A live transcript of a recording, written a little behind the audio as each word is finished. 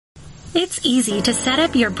It's easy to set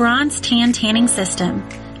up your bronze tan tanning system.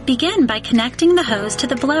 Begin by connecting the hose to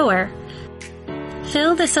the blower.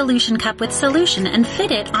 Fill the solution cup with solution and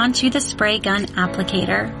fit it onto the spray gun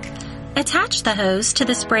applicator. Attach the hose to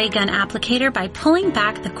the spray gun applicator by pulling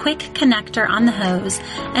back the quick connector on the hose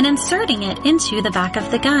and inserting it into the back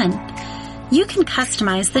of the gun. You can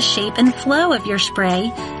customize the shape and flow of your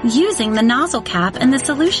spray using the nozzle cap and the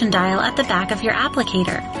solution dial at the back of your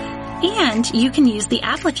applicator. And you can use the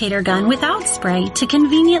applicator gun without spray to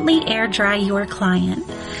conveniently air dry your client.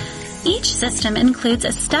 Each system includes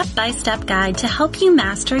a step-by-step guide to help you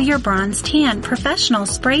master your Bronze Tan professional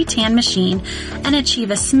spray tan machine and achieve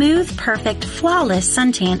a smooth, perfect, flawless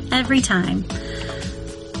suntan every time.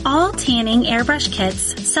 All tanning airbrush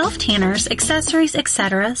kits, self-tanners, accessories,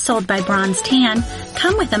 etc. sold by Bronze Tan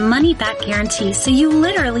come with a money-back guarantee, so you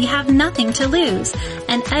literally have nothing to lose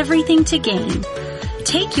and everything to gain.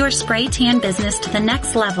 Take your spray tan business to the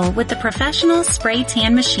next level with the professional spray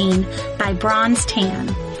tan machine by Bronze Tan.